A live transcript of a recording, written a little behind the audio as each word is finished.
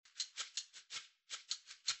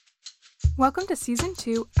Welcome to Season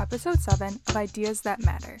 2, Episode 7 of Ideas That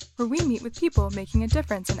Matter, where we meet with people making a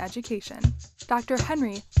difference in education. Dr.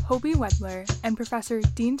 Henry Hobie Wedler and Professor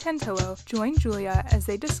Dean Tantillo join Julia as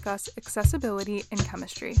they discuss accessibility in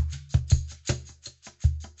chemistry.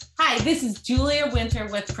 Hi, this is Julia Winter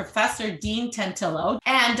with Professor Dean Tantillo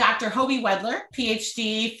and Dr. Hobie Wedler,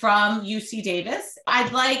 PhD from UC Davis.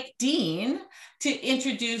 I'd like Dean to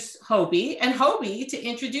introduce Hobie and Hobie to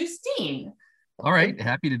introduce Dean. All right,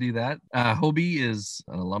 happy to do that. Hobie is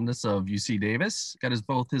an alumnus of UC Davis, got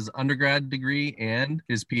both his undergrad degree and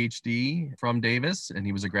his PhD from Davis, and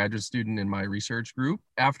he was a graduate student in my research group.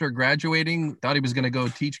 After graduating, thought he was going to go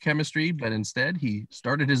teach chemistry, but instead he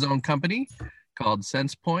started his own company called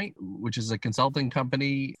SensePoint, which is a consulting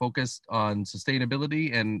company focused on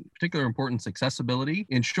sustainability and particular importance accessibility.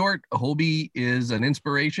 In short, Hobie is an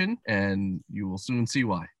inspiration, and you will soon see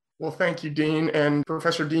why. Well, thank you, Dean. And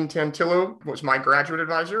Professor Dean Tantillo was my graduate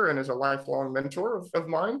advisor and is a lifelong mentor of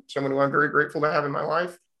mine, someone who I'm very grateful to have in my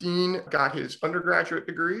life. Dean got his undergraduate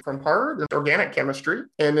degree from Harvard in organic chemistry,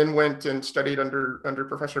 and then went and studied under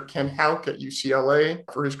Professor Ken Houck at UCLA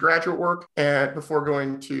for his graduate work, and before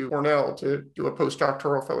going to Cornell to do a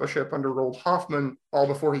postdoctoral fellowship under Roald Hoffman, all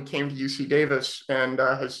before he came to UC Davis, and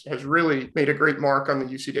has really made a great mark on the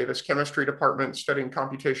UC Davis chemistry department, studying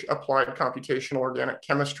applied computational organic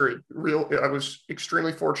chemistry. I was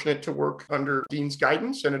extremely fortunate to work under Dean's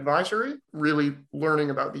guidance and advisory, really learning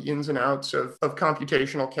about the ins and outs of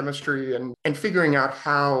computational chemistry and figuring out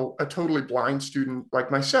how a totally blind student like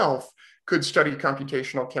myself could study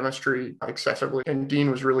computational chemistry accessibly. And Dean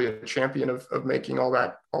was really a champion of making all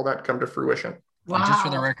that come to fruition. Wow. And just for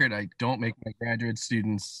the record, I don't make my graduate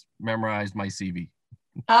students memorize my CV.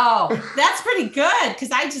 Oh, that's pretty good,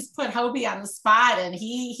 because I just put Hobie on the spot and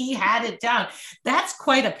he had it down. That's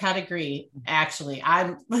quite a pedigree, actually.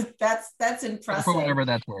 That's impressive. For whatever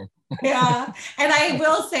that's worth. Yeah. And I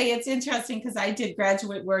will say it's interesting because I did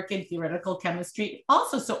graduate work in theoretical chemistry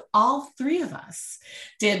also. So all three of us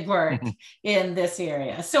did work in this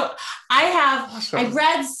area. So I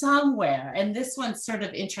read somewhere, and this one's sort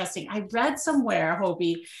of interesting. I read somewhere,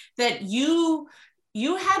 Hobie, that you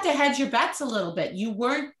had to hedge your bets a little bit. You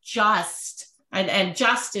weren't just, and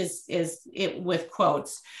just is it with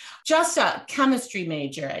quotes, just a chemistry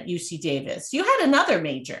major at UC Davis. You had another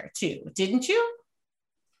major too, didn't you?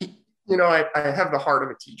 You know, I have the heart of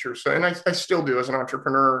a teacher, and I still do as an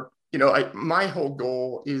entrepreneur. You know, my whole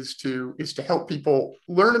goal is to help people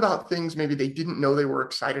learn about things maybe they didn't know they were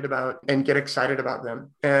excited about and get excited about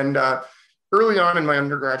them. And early on in my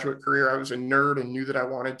undergraduate career, I was a nerd and knew that I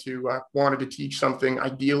wanted to teach something,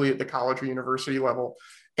 ideally at the college or university level.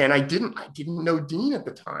 And I didn't know Dean at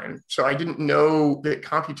the time, so I didn't know that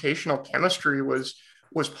computational chemistry was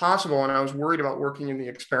possible. And I was worried about working in the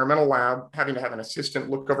experimental lab, having to have an assistant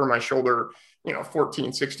look over my shoulder,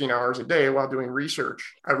 14, 16 hours a day while doing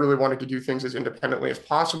research. I really wanted to do things as independently as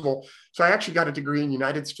possible. So I actually got a degree in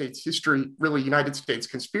United States history, really United States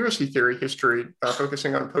conspiracy theory history,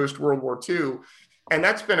 focusing on post-World War II. And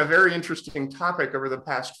that's been a very interesting topic over the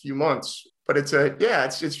past few months. But it's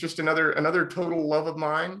just another total love of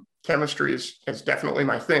mine. Chemistry is definitely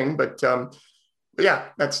my thing, but yeah,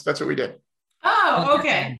 that's what we did. Oh,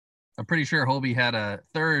 okay. I'm pretty sure Hobie had a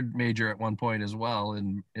third major at one point as well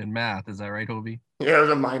in math. Is that right, Hobie? Yeah, it was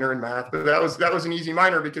a minor in math, but that was an easy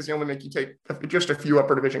minor because they only make you take just a few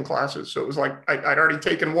upper division classes. So it was like I'd already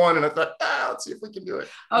taken one, and I thought, let's see if we can do it.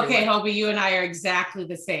 Okay, anyway. Hobie, you and I are exactly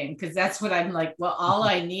the same, because that's what I'm like. Well, all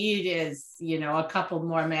I need is a couple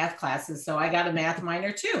more math classes, so I got a math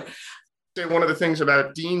minor too. One of the things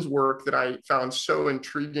about Dean's work that I found so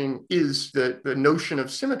intriguing is the notion of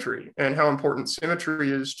symmetry and how important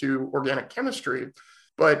symmetry is to organic chemistry.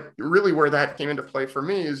 But really where that came into play for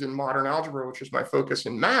me is in modern algebra, which is my focus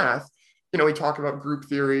in math. We talk about group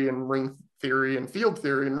theory and ring theory and field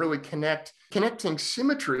theory, and really connecting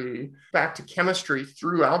symmetry back to chemistry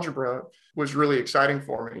through algebra was really exciting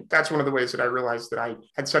for me. That's one of the ways that I realized that I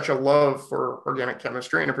had such a love for organic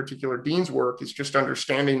chemistry, and in particular Dean's work, is just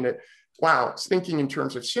understanding that, wow, thinking in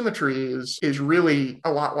terms of symmetry is really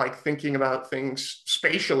a lot like thinking about things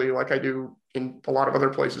spatially, like I do in a lot of other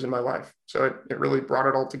places in my life. So it really brought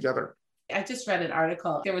it all together. I just read an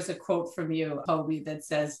article. There was a quote from you, Hobie, that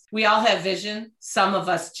says, "We all have vision. Some of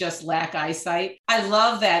us just lack eyesight." I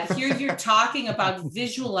love that. Here you're talking about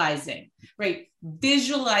visualizing, right?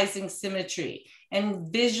 Visualizing symmetry and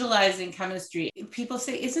visualizing chemistry. People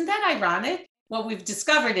say, isn't that ironic? What we've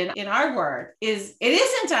discovered in our work is it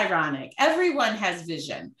isn't ironic. Everyone has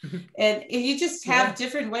vision, and you just have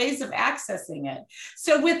different ways of accessing it.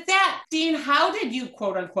 So with that, Dean, how did you,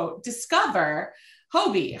 quote unquote, discover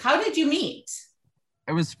Hobie? How did you meet?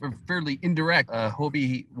 It was fairly indirect.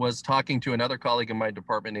 Hobie was talking to another colleague in my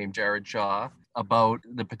department named Jared Shaw about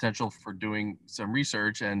the potential for doing some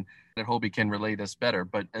research, and that Hobie can relate us better.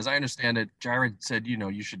 But as I understand it, Jared said,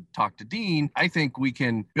 you should talk to Dean. I think we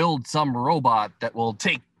can build some robot that will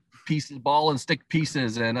take pieces, ball and stick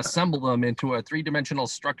pieces, and assemble them into a three-dimensional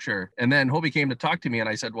structure. And then Hobie came to talk to me, and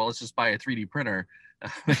I said, well, let's just buy a 3D printer.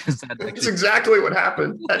 That's exactly what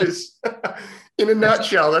happened. That is, in a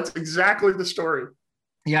nutshell, that's exactly the story.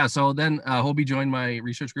 Yeah, so then Hobie joined my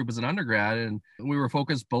research group as an undergrad, and we were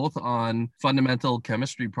focused both on fundamental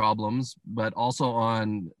chemistry problems, but also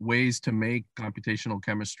on ways to make computational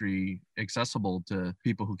chemistry accessible to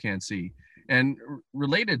people who can't see. And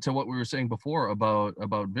related to what we were saying before about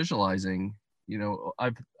visualizing,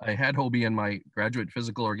 I had Hobie in my graduate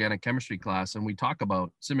physical organic chemistry class, and we talk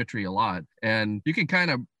about symmetry a lot. And you can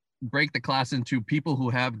kind of break the class into people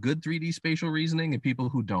who have good 3D spatial reasoning and people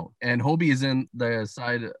who don't. And Hobie is in the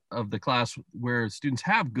side of the class where students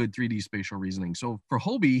have good 3D spatial reasoning. So for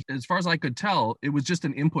Hobie, as far as I could tell, it was just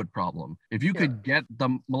an input problem. If you could get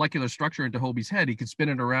the molecular structure into Hobie's head, he could spin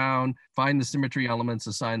it around, find the symmetry elements,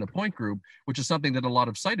 assign the point group, which is something that a lot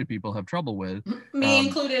of sighted people have trouble with. Me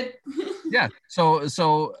included. Yeah.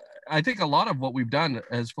 So I think a lot of what we've done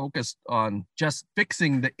has focused on just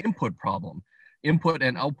fixing the input problem, input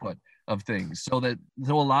and output of things, so that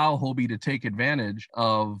to allow Hobie to take advantage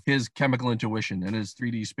of his chemical intuition and his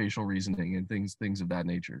 3D spatial reasoning and things of that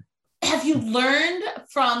nature. Have you learned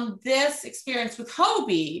from this experience with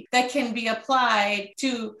Hobie that can be applied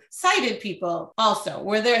to sighted people also?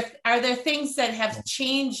 Are there things that have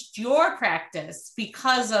changed your practice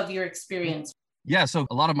because of your experience? Yeah, so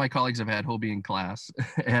a lot of my colleagues have had Hobie in class,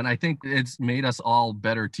 and I think it's made us all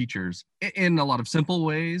better teachers in a lot of simple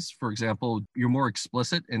ways. For example, you're more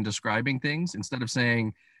explicit in describing things. Instead of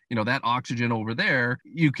saying, that oxygen over there,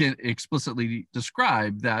 you can explicitly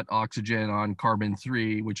describe that oxygen on carbon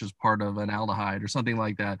 3, which is part of an aldehyde or something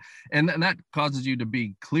like that. And that causes you to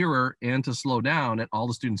be clearer and to slow down, and all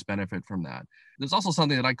the students benefit from that. There's also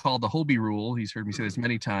something that I call the Hobie rule. He's heard me say this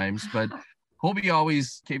many times, but Hobie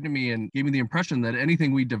always came to me and gave me the impression that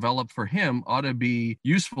anything we develop for him ought to be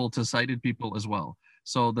useful to sighted people as well.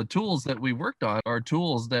 So the tools that we worked on are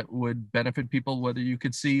tools that would benefit people whether you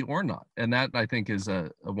could see or not. And that, I think, is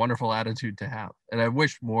a wonderful attitude to have. And I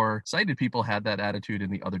wish more sighted people had that attitude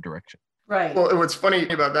in the other direction. Right. Well, what's funny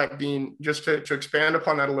about that, Dean, just to expand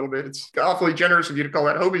upon that a little bit, it's awfully generous of you to call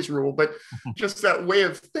that Hobie's rule, but just that way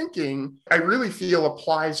of thinking, I really feel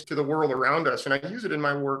applies to the world around us. And I use it in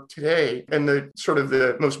my work today. And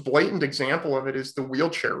the most blatant example of it is the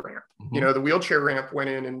wheelchair ramp. Mm-hmm. The wheelchair ramp went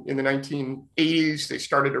in the 1980s. They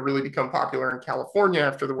started to really become popular in California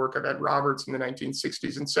after the work of Ed Roberts in the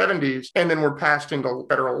 1960s and 70s. And then were passed into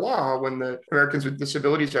federal law when the Americans with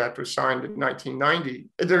Disabilities Act was signed in 1990.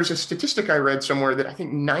 There's a statistic I read somewhere that I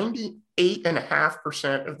think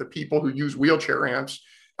 98.5% of the people who use wheelchair ramps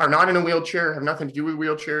are not in a wheelchair, have nothing to do with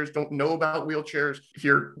wheelchairs, don't know about wheelchairs. If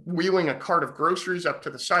you're wheeling a cart of groceries up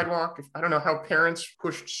to the sidewalk, I don't know how parents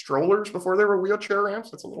pushed strollers before there were wheelchair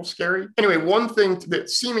ramps. That's a little scary. Anyway, one thing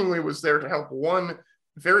that seemingly was there to help one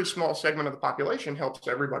very small segment of the population helps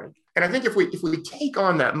everybody. And I think if we take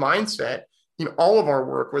on that mindset, all of our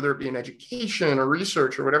work, whether it be in education or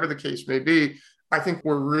research or whatever the case may be, I think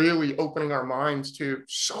we're really opening our minds to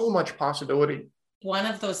so much possibility. One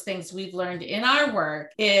of those things we've learned in our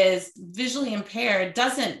work is visually impaired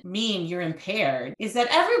doesn't mean you're impaired, is that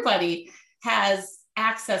everybody has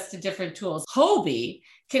access to different tools. Hobie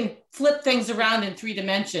can flip things around in 3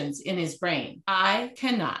 dimensions in his brain. I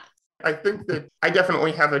cannot. I think that I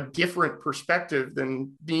definitely have a different perspective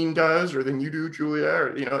than Dean does or than you do, Julia,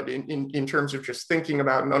 or, in terms of just thinking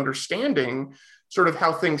about and understanding sort of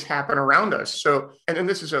how things happen around us. So, and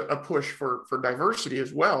this is a push for diversity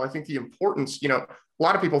as well. I think the importance, a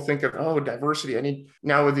lot of people think of, diversity. I need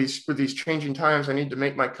now with these changing times, I need to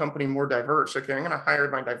make my company more diverse. Okay, I'm going to hire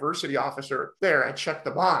my diversity officer there. I check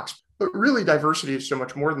the box. But really, diversity is so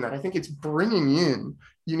much more than that. I think it's bringing in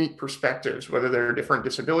unique perspectives, whether they're different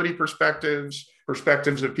disability perspectives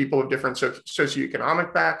of people of different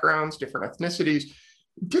socioeconomic backgrounds, different ethnicities,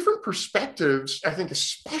 different perspectives. I think,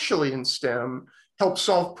 especially in STEM, help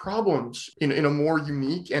solve problems in a more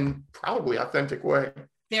unique and probably authentic way.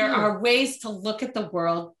 There are ways to look at the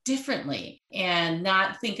world differently. and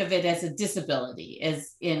not think of it as a disability,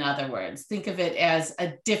 as in other words, think of it as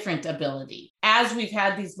a different ability. As we've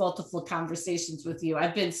had these multiple conversations with you,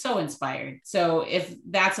 I've been so inspired. So if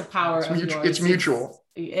that's a power of yours, it's mutual.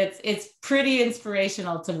 It's pretty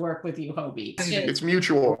inspirational to work with you, Hobie. It's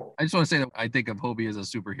mutual. I just want to say that I think of Hobie as a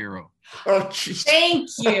superhero. Oh, geez. Thank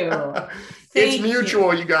you. It's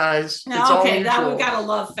mutual, you guys. It's all okay, mutual. now we've got a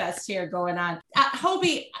love fest here going on.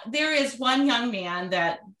 Hobie, there is one young man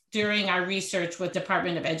that during our research with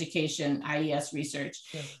Department of Education, IES research,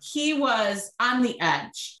 he was on the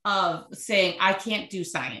edge of saying, I can't do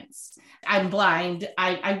science. I'm blind.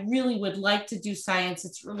 I really would like to do science.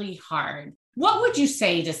 It's really hard. What would you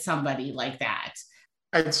say to somebody like that?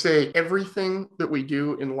 I'd say everything that we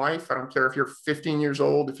do in life, I don't care if you're 15 years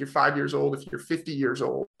old, if you're 5 years old, if you're 50 years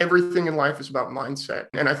old, everything in life is about mindset.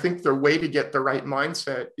 And I think the way to get the right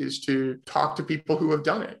mindset is to talk to people who have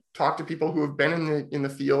done it, talk to people who have been in the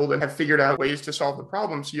field and have figured out ways to solve the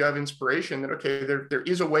problem. So you have inspiration that, okay, there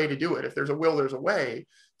is a way to do it. If there's a will, there's a way.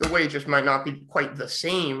 The way just might not be quite the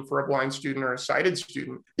same for a blind student or a sighted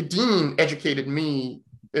student. Dean educated me.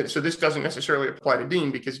 So this doesn't necessarily apply to Dean,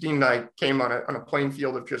 because Dean and I came on a playing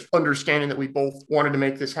field of just understanding that we both wanted to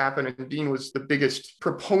make this happen. And Dean was the biggest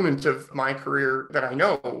proponent of my career that I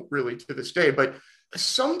know, really, to this day. But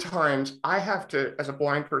sometimes I have to, as a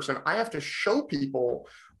blind person, I have to show people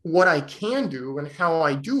what I can do and how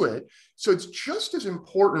I do it. So it's just as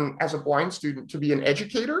important as a blind student to be an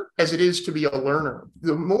educator as it is to be a learner.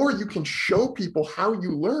 The more you can show people how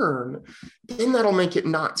you learn, then that'll make it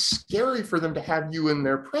not scary for them to have you in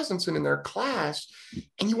their presence and in their class.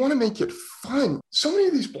 And you want to make it fun. So many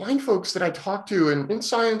of these blind folks that I talk to, and in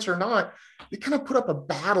science or not, they kind of put up a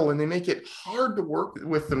battle and they make it hard to work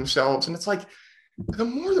with themselves. And it's like, the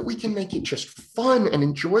more that we can make it just fun and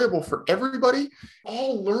enjoyable for everybody,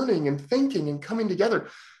 all learning and thinking and coming together,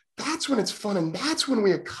 that's when it's fun. And that's when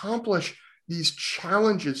we accomplish these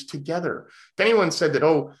challenges together. If anyone said that,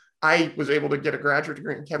 oh, I was able to get a graduate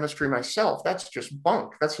degree in chemistry myself, that's just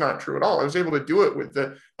bunk. That's not true at all. I was able to do it with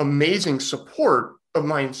the amazing support of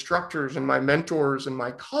my instructors and my mentors and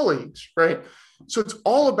my colleagues, right? So it's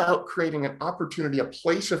all about creating an opportunity, a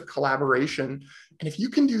place of collaboration. And if you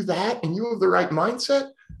can do that and you have the right mindset,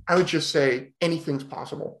 I would just say anything's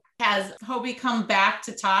possible. Has Hobie come back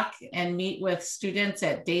to talk and meet with students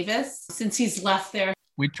at Davis since he's left there?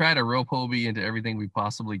 We try to rope Hobie into everything we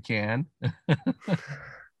possibly can.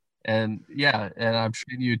 And I'm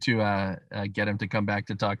sure you to get him to come back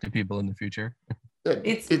to talk to people in the future.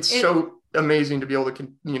 It's so amazing to be able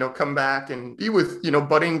to, come back and be with,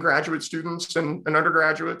 budding graduate students and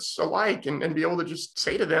undergraduates alike, and be able to just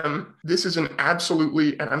say to them, this is an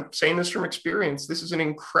absolutely, and I'm saying this from experience, this is an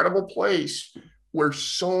incredible place where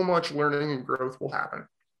so much learning and growth will happen.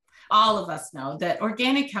 All of us know that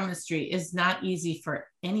organic chemistry is not easy for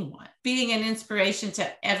anyone. Being an inspiration to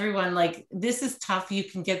everyone, like, this is tough, you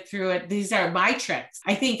can get through it. These are my tricks.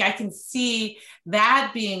 I think I can see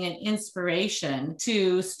that being an inspiration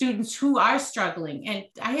to students who are struggling. And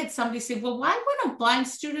I had somebody say, well, why would a blind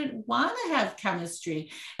student want to have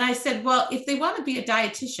chemistry? And I said, well, if they want to be a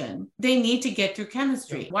dietitian, they need to get through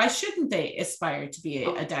chemistry. Why shouldn't they aspire to be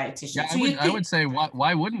a dietitian? Yeah, I would say,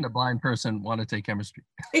 why wouldn't a blind person want to take chemistry?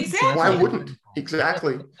 Exactly. Why wouldn't?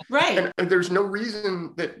 Exactly. Right. And there's no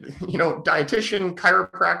reason that, dietitian,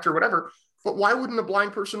 chiropractor, whatever, but why wouldn't a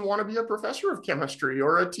blind person want to be a professor of chemistry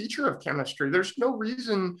or a teacher of chemistry? There's no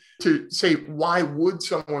reason to say, why would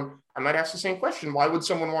someone, I might ask the same question, why would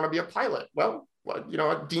someone want to be a pilot? Well,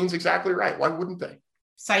 Dean's exactly right. Why wouldn't they?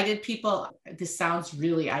 Sighted people, this sounds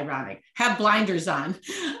really ironic, have blinders on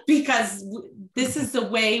because this is the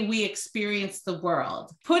way we experience the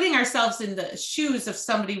world. Putting ourselves in the shoes of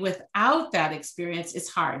somebody without that experience is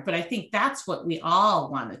hard, but I think that's what we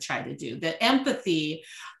all want to try to do. The empathy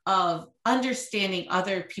of understanding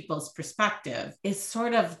other people's perspective is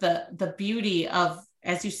sort of the beauty of,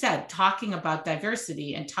 as you said, talking about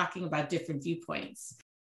diversity and talking about different viewpoints.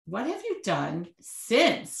 What have you done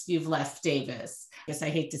since you've left Davis? I guess I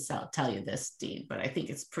hate to tell you this, Dean, but I think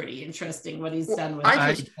it's pretty interesting what he's done with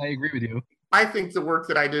I agree with you. I think the work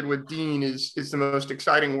that I did with Dean is the most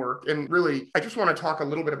exciting work. And really, I just want to talk a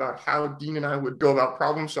little bit about how Dean and I would go about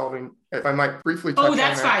problem solving, if I might briefly touch on that. Oh,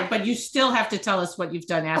 that's fine. But you still have to tell us what you've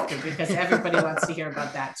done after, because everybody wants to hear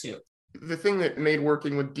about that too. The thing that made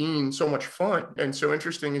working with Dean so much fun and so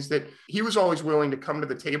interesting is that he was always willing to come to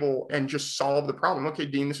the table and just solve the problem. Okay,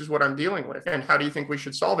 Dean, this is what I'm dealing with. And how do you think we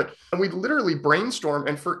should solve it? And we'd literally brainstorm.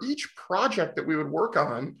 And for each project that we would work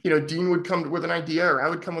on, Dean would come with an idea or I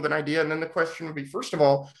would come with an idea. And then the question would be, first of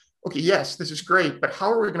all, okay, yes, this is great, but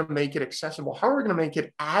how are we going to make it accessible? How are we going to make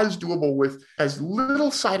it as doable with as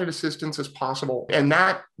little sighted assistance as possible? And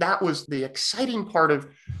that was the exciting part of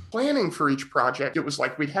planning for each project. It was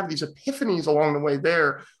like we'd have these epiphanies along the way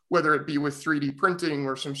there, whether it be with 3D printing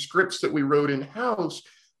or some scripts that we wrote in-house.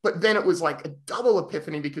 But then it was like a double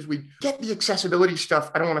epiphany because we'd get the accessibility stuff,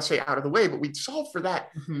 I don't want to say out of the way, but we'd solve for that.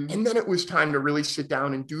 Mm-hmm. And then it was time to really sit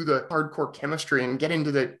down and do the hardcore chemistry and get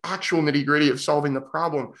into the actual nitty gritty of solving the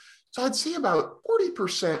problem. So I'd say about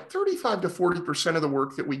 40%, 35 to 40% of the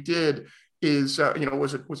work that we did is,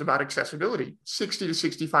 was about accessibility. 60 to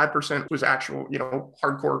 65% was actual,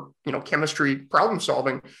 hardcore, chemistry problem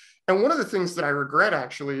solving. And one of the things that I regret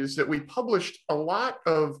actually is that we published a lot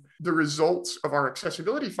of the results of our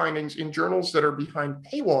accessibility findings in journals that are behind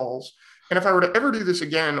paywalls. And if I were to ever do this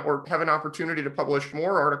again or have an opportunity to publish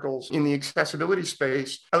more articles in the accessibility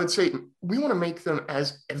space, I would say we want to make them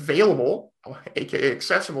as available, aka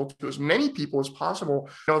accessible, to as many people as possible.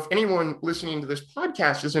 Now, if anyone listening to this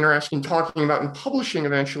podcast is interested in talking about and publishing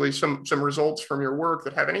eventually some results from your work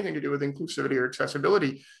that have anything to do with inclusivity or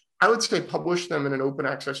accessibility, I would say publish them in an open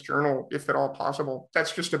access journal, if at all possible.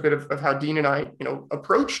 That's just a bit of how Dean and I,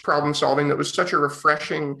 approached problem solving. That was such a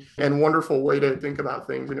refreshing and wonderful way to think about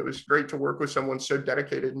things. And it was great to work with someone so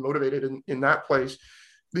dedicated and motivated in that place.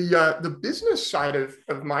 The business side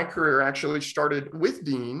of my career actually started with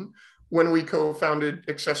Dean when we co-founded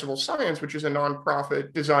Accessible Science, which is a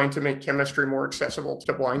nonprofit designed to make chemistry more accessible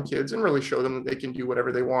to blind kids and really show them that they can do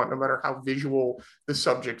whatever they want, no matter how visual the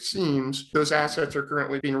subject seems. Those assets are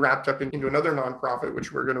currently being wrapped up into another nonprofit,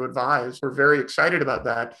 which we're going to advise. We're very excited about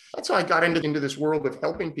that. That's how I got into this world of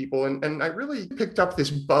helping people. And I really picked up this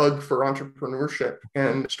bug for entrepreneurship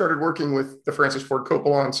and started working with the Francis Ford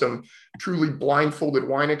Coppola on some truly blindfolded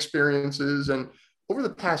wine experiences. And over the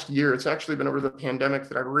past year, it's actually been over the pandemic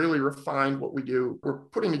that I've really refined what we do. We're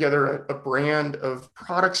putting together a brand of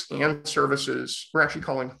products and services. We're actually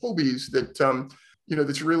calling Hobies that,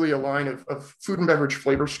 that's really a line of food and beverage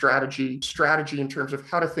flavor strategy in terms of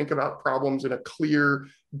how to think about problems in a clear,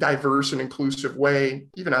 diverse, and inclusive way,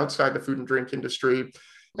 even outside the food and drink industry.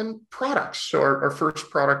 And products. So our first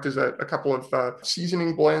product is a couple of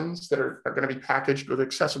seasoning blends that are going to be packaged with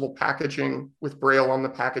accessible packaging with Braille on the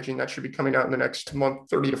packaging. That should be coming out in the next month,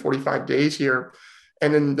 30 to 45 days here.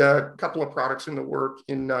 And then a couple of products in the work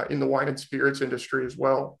in the wine and spirits industry as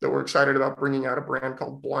well that we're excited about bringing out a brand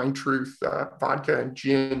called Blind Truth vodka and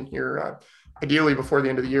gin here. Ideally, before the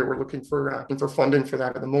end of the year, we're looking for funding for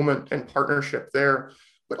that at the moment and partnership there.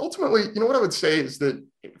 But ultimately, what I would say is that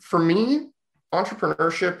for me,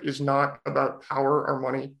 entrepreneurship is not about power or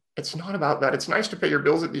money. It's not about that. It's nice to pay your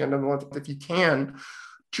bills at the end of the month if you can.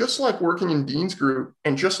 Just like working in Dean's group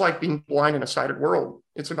and just like being blind in a sighted world,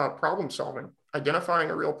 it's about problem solving, identifying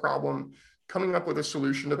a real problem, coming up with a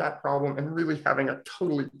solution to that problem, and really having a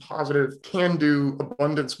totally positive, can-do,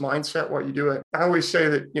 abundance mindset while you do it. I always say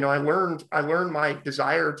that, I learned my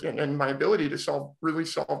desire and my ability to solve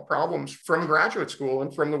problems from graduate school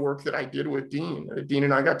and from the work that I did with Dean. Dean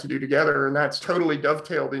and I got to do together, and that's totally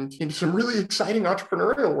dovetailed into some really exciting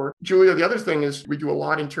entrepreneurial work. Julia, the other thing is we do a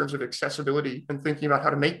lot in terms of accessibility and thinking about how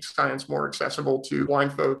to make science more accessible to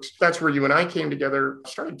blind folks. That's where you and I came together,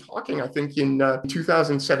 started talking, I think, in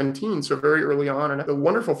 2017, so very early on, and I had the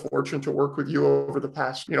wonderful fortune to work with you over the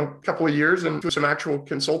past, couple of years and do some actual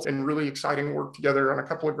consult and really exciting work together on a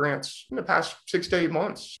couple of grants in the past 6 to 8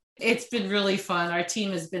 months. It's been really fun. Our team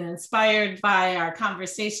has been inspired by our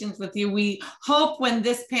conversations with you. We hope when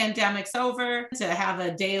this pandemic's over to have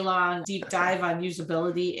a day-long deep dive on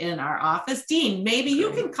usability in our office. Dean, maybe you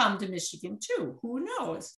can come to Michigan too. Who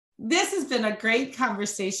knows? This has been a great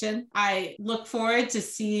conversation. I look forward to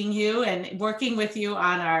seeing you and working with you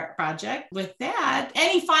on our project. With that,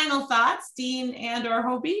 any final thoughts, Dean and or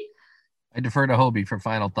Hobie? I defer to Hobie for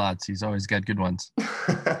final thoughts. He's always got good ones.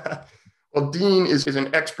 Well, Dean is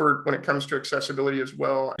an expert when it comes to accessibility as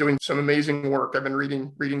well, doing some amazing work. I've been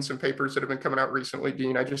reading some papers that have been coming out recently,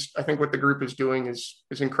 Dean. I think what the group is doing is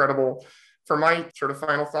incredible. For my sort of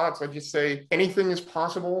final thoughts, I just say anything is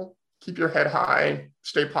possible. Keep your head high,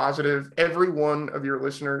 stay positive. Every one of your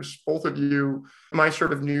listeners, both of you, my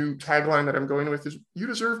sort of new tagline that I'm going with is you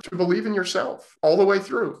deserve to believe in yourself all the way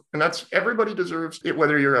through. And that's everybody deserves it,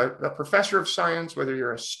 whether you're a professor of science, whether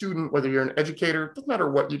you're a student, whether you're an educator, doesn't matter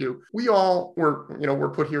what you do. We all we're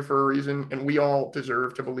put here for a reason, and we all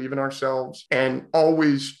deserve to believe in ourselves and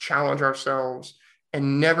always challenge ourselves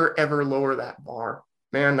and never, ever lower that bar.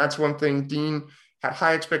 Man, that's one thing, Dean. had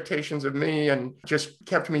high expectations of me and just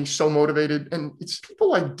kept me so motivated. And it's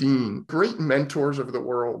people like Dean, great mentors of the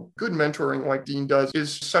world. Good mentoring like Dean does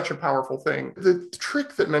is such a powerful thing. The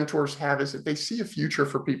trick that mentors have is that they see a future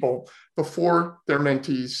for people before their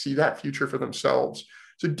mentees see that future for themselves.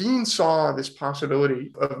 So Dean saw this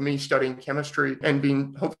possibility of me studying chemistry and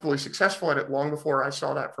being hopefully successful at it long before I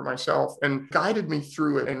saw that for myself, and guided me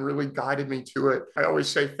through it and really guided me to it. I always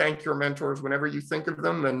say thank your mentors whenever you think of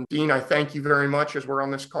them. And Dean, I thank you very much as we're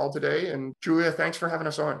on this call today. And Julia, thanks for having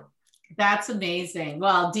us on. That's amazing.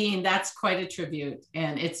 Well, Dean, that's quite a tribute.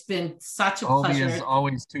 And it's been such a pleasure. Hobie is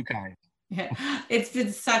always too kind. It's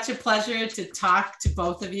been such a pleasure to talk to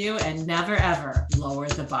both of you, and never, ever lower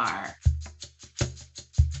the bar.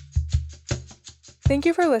 Thank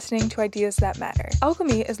you for listening to Ideas That Matter.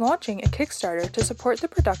 Alchemy is launching a Kickstarter to support the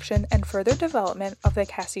production and further development of the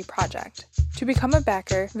CASSI project. To become a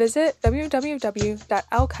backer, visit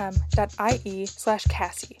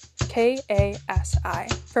www.alchem.ie/CASSI,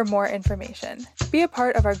 KASI, for more information. Be a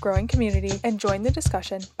part of our growing community and join the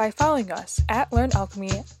discussion by following us at Learn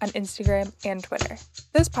Alchemy on Instagram and Twitter.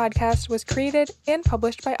 This podcast was created and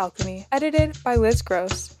published by Alchemy, edited by Liz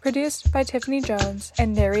Gross, produced by Tiffany Jones,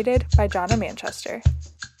 and narrated by Jonna Manchester.